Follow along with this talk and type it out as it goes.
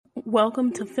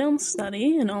Welcome to Film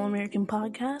Study, an all-American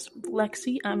podcast with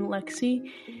Lexi. I'm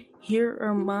Lexi. Here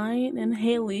are mine and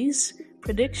Haley's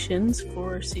predictions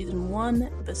for Season 1,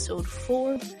 Episode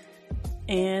 4.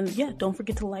 And yeah, don't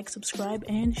forget to like, subscribe,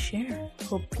 and share.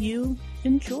 Hope you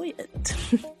enjoy it.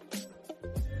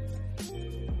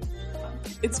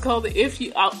 It's called If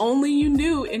You Only You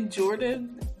Knew, and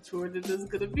Jordan is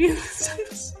gonna be in this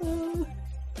episode.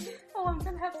 Oh, I'm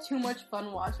gonna have too much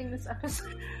fun watching this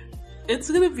episode.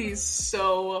 It's gonna be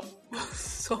so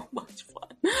much fun.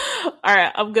 All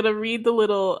right, I'm gonna read the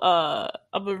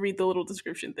little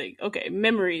description thing. Okay,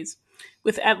 memories.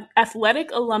 With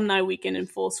athletic alumni weekend in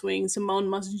full swing, Simone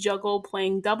must juggle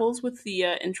playing doubles with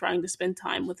Thea and trying to spend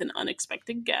time with an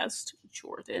unexpected guest,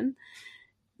 Jordan.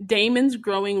 Damon's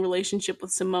growing relationship with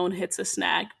Simone hits a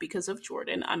snag because of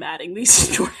Jordan. I'm adding these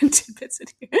Jordan tidbits in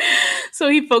here. So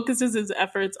he focuses his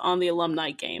efforts on the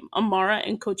alumni game. Amara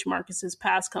and Coach Marcus's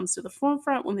past comes to the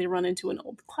forefront when they run into an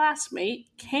old classmate.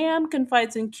 Cam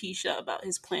confides in Keisha about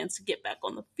his plans to get back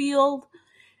on the field.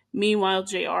 Meanwhile,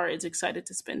 JR is excited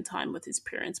to spend time with his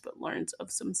parents, but learns of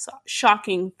some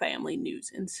shocking family news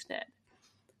instead.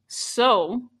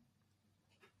 So,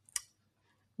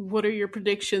 what are your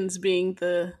predictions being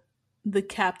the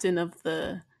captain of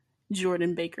the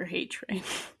Jordan Baker hate train?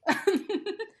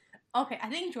 Okay, I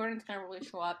think Jordan's gonna really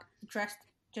show up dressed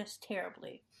just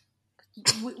terribly.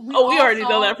 We already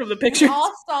know that from the pictures. We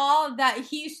all saw that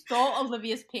he stole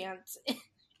Olivia's pants.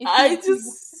 I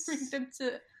just bring them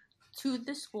to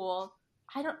the school.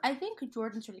 I think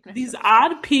Jordan's really gonna. These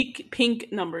odd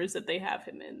pink numbers that they have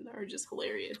him in are just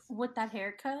hilarious. With that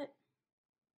haircut.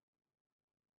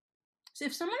 So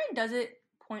if somebody doesn't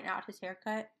point out his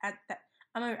haircut at that,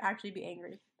 I'm gonna actually be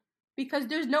angry. Because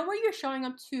there's no way you're showing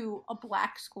up to a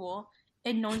black school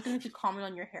and no one's going to comment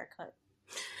on your haircut.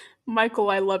 Michael,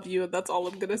 I love you, and that's all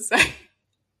I'm gonna say.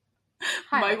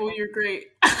 Hi, Michael, you're great.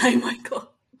 Hi, Michael.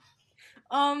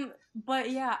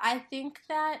 But yeah, I think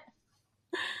that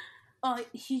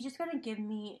he's just gonna give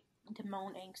me the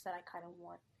Simone angst that I kind of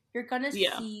want. You're gonna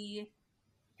see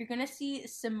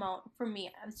Simone. For me,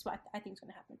 that's what I think is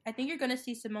gonna happen. I think you're gonna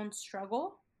see Simone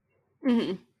struggle.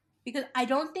 Mm-hmm. Because I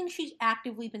don't think she's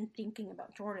actively been thinking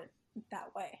about Jordan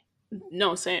that way.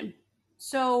 No, same.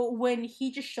 So when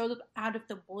he just shows up out of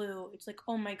the blue, it's like,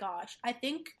 oh my gosh. I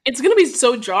think it's going to be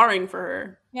so jarring for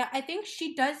her. Yeah, I think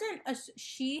she has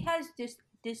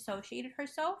dissociated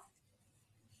herself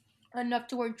enough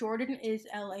to where Jordan is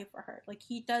LA for her. Like,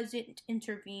 he doesn't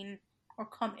intervene or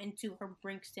come into her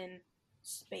Brinkston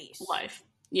space. Life.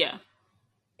 Yeah.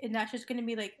 And that's just going to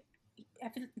be like,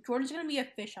 Jordan's going to be a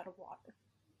fish out of water.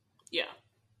 Yeah.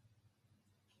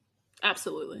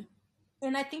 Absolutely.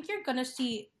 And I think you're going to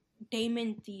see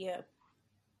Damon Thea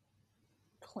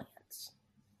plans.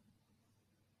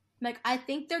 Like, I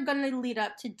think they're going to lead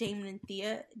up to Damon and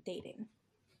Thea dating.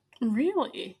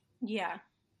 Really? Yeah.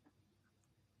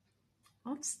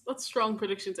 That's strong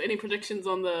predictions. Any predictions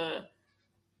on the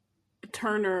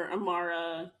Turner,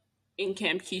 Amara, and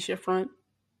Cam Keisha front?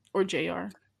 Or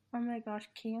JR? Oh my gosh,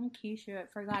 Cam Keisha. I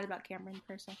forgot about Cameron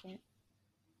for a second.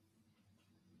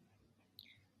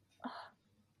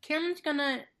 Cameron's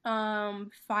gonna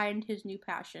find his new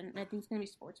passion, and I think it's gonna be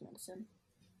sports medicine.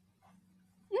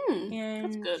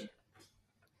 That's good.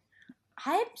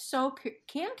 I'm so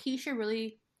Cam Keisha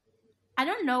really. I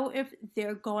don't know if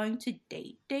they're going to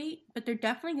date, but they're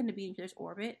definitely going to be in each other's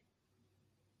orbit.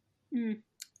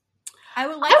 I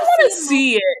would like to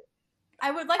see it.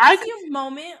 I would like to see a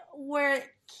moment where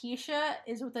Keisha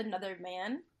is with another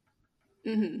man.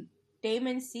 Mm-hmm.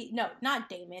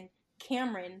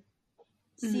 Cameron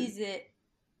sees it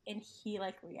and he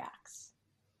reacts.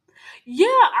 Yeah,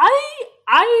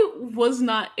 I was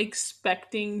not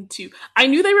expecting to. I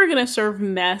knew they were gonna serve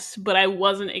mess, but I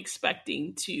wasn't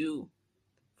expecting to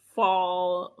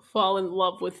fall in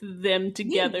love with them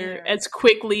together as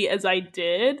quickly as I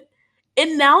did.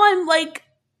 And now I'm like,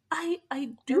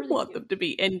 I do want them to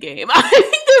be endgame. I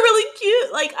think they're really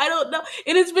cute. Like, I don't know.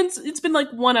 And it's been like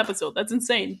one episode. That's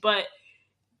insane. But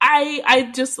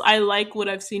I like what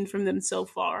I've seen from them so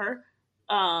far.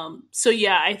 So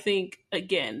yeah, I think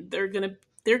again they're gonna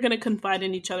confide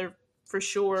in each other for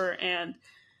sure, and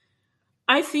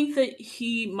I think that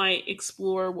he might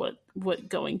explore what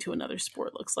going to another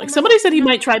sport looks like. Somebody said he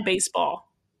might try baseball.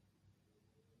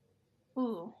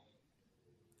 Ooh.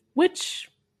 Which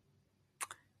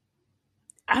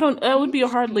that would be a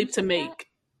hard leap to make.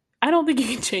 I don't think you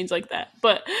can change like that,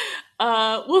 but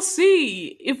we'll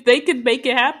see if they could make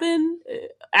it happen.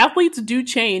 Athletes do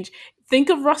change. Think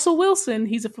of Russell Wilson.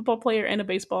 He's a football player and a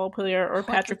baseball player, or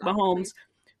Patrick Mahomes.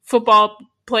 Football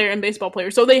player and baseball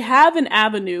player. So they have an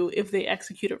avenue if they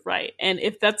execute it right. And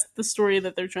if that's the story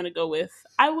that they're trying to go with,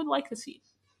 I would like to see it.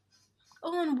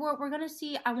 Oh, and we're gonna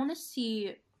see. I want to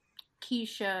see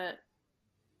Keisha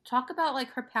talk about like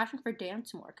her passion for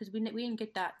dance more because we didn't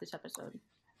get that this episode.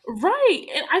 Right.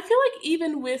 And I feel like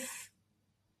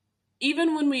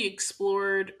even when we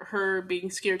explored her being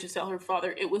scared to tell her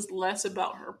father, it was less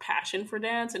about her passion for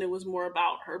dance and it was more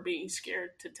about her being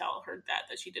scared to tell her dad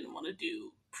that she didn't want to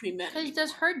do pre-med. Because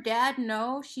does her dad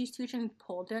know she's teaching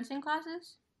pole dancing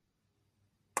classes?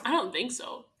 I don't think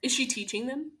so. Is she teaching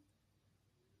them?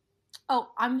 Oh,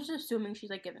 I'm just assuming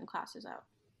she's like giving classes out.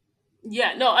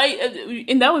 Yeah, no,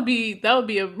 and that would be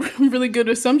a really good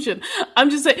assumption.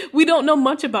 I'm just saying we don't know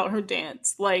much about her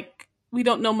dance. Like we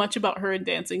don't know much about her in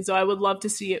dancing, so I would love to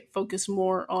see it focus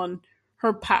more on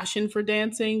her passion for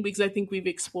dancing because I think we've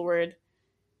explored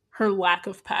her lack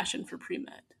of passion for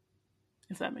pre-med.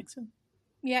 If that makes sense.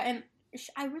 Yeah, and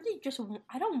I really just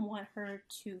I don't want her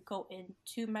to go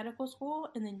into medical school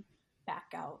and then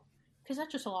back out because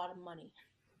that's just a lot of money.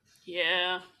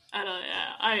 Yeah, I don't.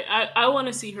 Yeah, I want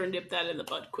to see her nip that in the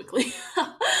bud quickly.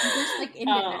 Just like end it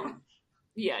now.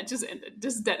 Yeah, just end it.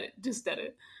 Just dead it. Just dead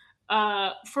it.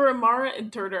 For Amara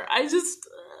and Turner, I just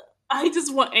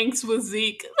want angst with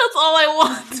Zeke. That's all I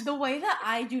want. The way that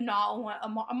I do not want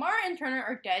Amara and Turner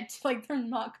are dead. Like they're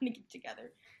not gonna get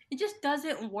together. It just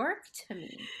doesn't work to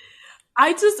me.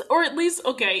 Or at least,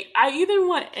 okay, I either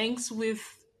want angst with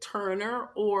Turner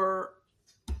or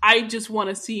I just want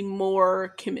to see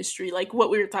more chemistry, like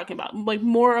what we were talking about, like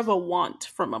more of a want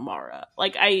from Amara.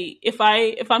 Like if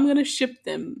I'm gonna ship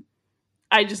them,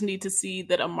 I just need to see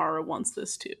that Amara wants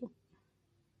this too,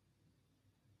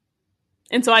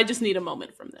 and so I just need a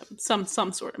moment from them, some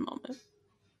sort of moment.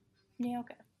 Yeah,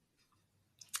 okay.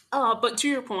 But to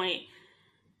your point,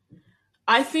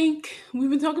 I think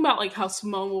we've been talking about like how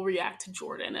Simone will react to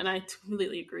Jordan, and I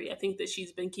completely agree. I think that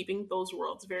she's been keeping those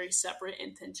worlds very separate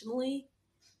intentionally.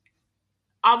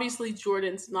 Obviously,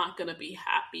 Jordan's not going to be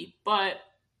happy, but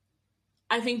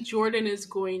I think Jordan is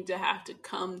going to have to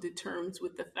come to terms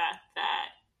with the fact that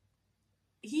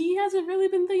he hasn't really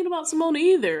been thinking about Simone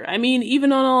either. I mean,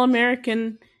 even on All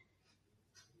American,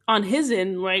 on his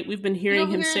end, right? We've been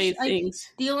hearing him say things.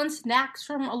 Stealing snacks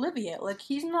from Olivia. Like,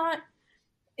 he's not.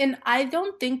 And I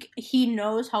don't think he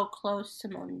knows how close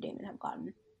Simone and Damon have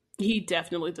gotten. He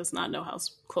definitely does not know how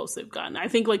close they've gotten. I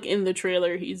think, like, in the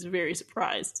trailer, he's very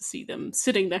surprised to see them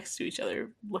sitting next to each other,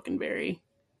 looking very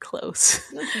close.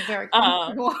 Looking very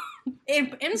comfortable.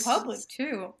 in public,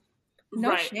 too. No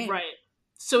right, shame. Right.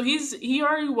 So he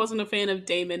already wasn't a fan of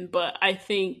Damon, but I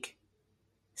think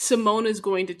Simone is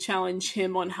going to challenge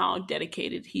him on how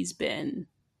dedicated he's been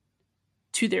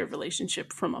to their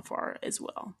relationship from afar as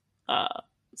well.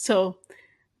 So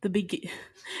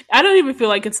I don't even feel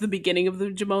like it's the beginning of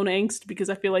the Jimone angst because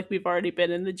I feel like we've already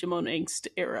been in the Jimone angst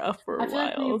era for a while.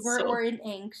 I feel like we're in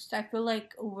angst. I feel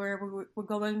like we're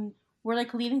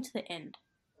like leading to the end.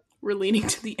 We're leaning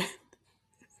to the end.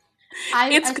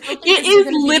 It is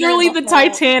literally the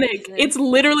Titanic. Season. It's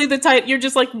literally the Titanic. You're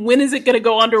just like, when is it going to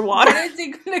go underwater? When is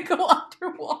it going to go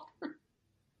underwater?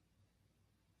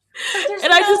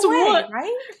 And I just want,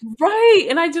 right?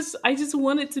 And I just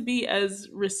want it to be as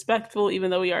respectful,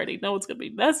 even though we already know it's going to be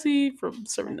messy from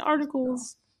certain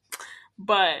articles.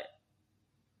 But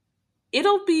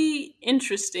it'll be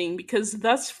interesting because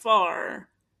thus far,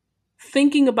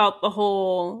 thinking about the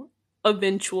whole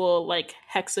eventual like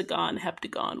hexagon,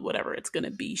 heptagon, whatever it's going to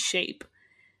be shape.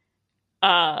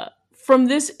 From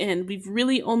this end, we've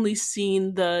really only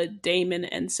seen the Damon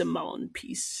and Simone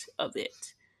piece of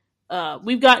it.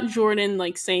 We've got Jordan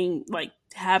like saying like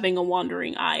having a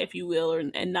wandering eye, if you will,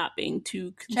 and not being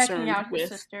too concerned checking out with his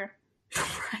sister,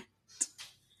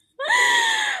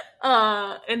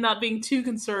 right? And not being too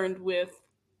concerned with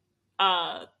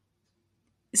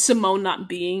Simone not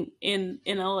being in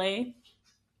LA.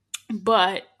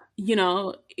 But you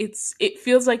know, it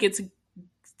feels like it's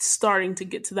starting to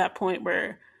get to that point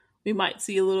where we might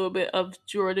see a little bit of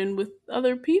Jordan with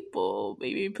other people,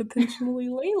 maybe potentially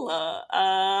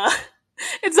Layla.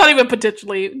 It's not even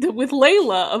potentially with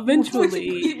Layla.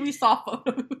 Eventually, we saw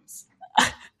photos,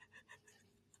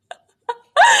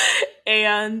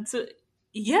 and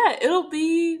yeah, it'll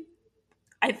be.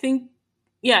 I think,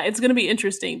 yeah, it's going to be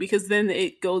interesting because then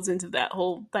it goes into that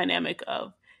whole dynamic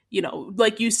of, you know,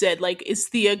 like you said, like, is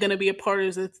Thea going to be a part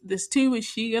of this too? Is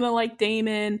she going to like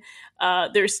Damon?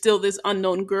 There's still this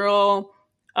unknown girl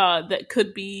that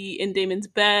could be in Damon's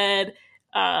bed.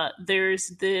 There's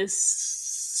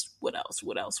this, what else?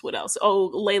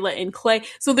 Oh, Layla and Clay.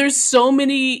 So there's so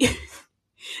many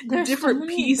different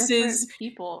pieces different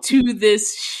people to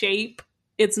this shape.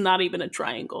 it's not even a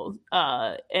triangle.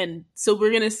 And so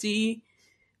we're gonna see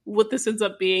what this ends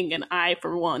up being, and I,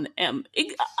 for one, I'm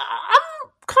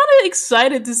kind of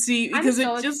excited to see, because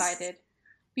I'm so excited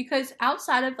because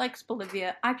outside of like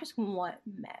Bolivia, I just want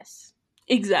mess.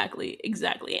 Exactly.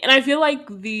 And I feel like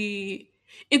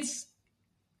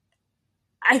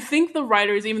I think the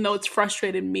writers, even though it's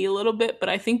frustrated me a little bit, but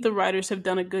I think the writers have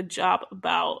done a good job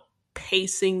about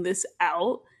pacing this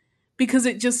out, because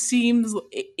it just seems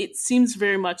it seems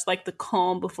very much like the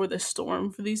calm before the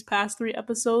storm for these past 3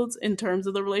 episodes in terms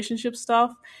of the relationship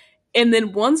stuff. And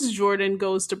then once Jordan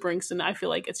goes to Brinkston, I feel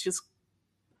like it's just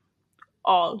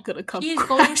all gonna come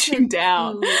crashing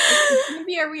down. It's gonna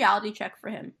be a reality check for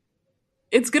him.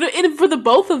 It's gonna, and for the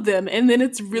both of them, and then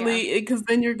it's really, because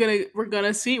then we're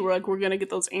gonna get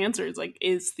those answers, like,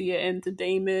 is Thea into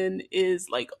Damon, is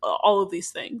like all of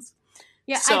these things.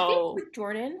 Yeah, so, I think with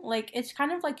Jordan, like, it's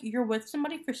kind of like you're with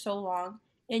somebody for so long,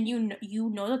 and you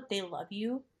know that they love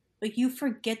you, like, you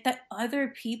forget that other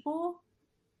people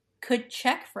could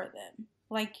check for them,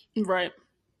 like, right.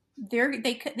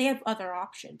 They have other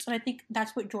options, and I think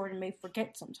that's what Jordan may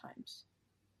forget sometimes.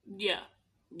 Yeah,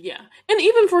 and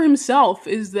even for himself,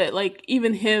 is that, like,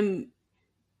 even him,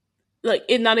 like,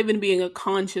 it not even being a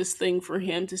conscious thing for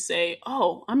him to say,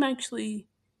 "Oh, I'm actually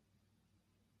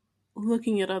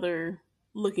looking at other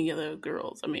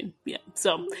girls." I mean, yeah.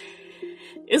 So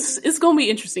it's gonna be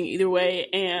interesting either way,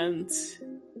 and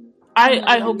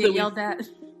I hope that yelled at.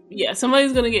 Yeah,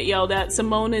 somebody's gonna get yelled at.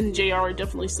 Simone and JR are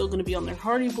definitely still gonna be on their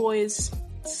Hardy Boys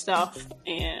stuff,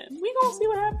 and we gonna see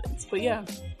what happens. But yeah,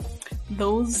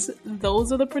 those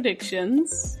are the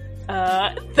predictions.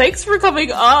 Thanks for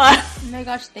coming on. Oh my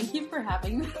gosh, thank you for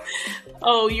having me.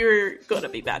 Oh, you're gonna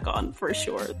be back on for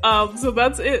sure. So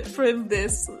that's it for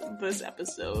this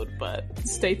episode, but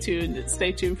stay tuned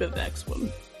for the next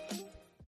one.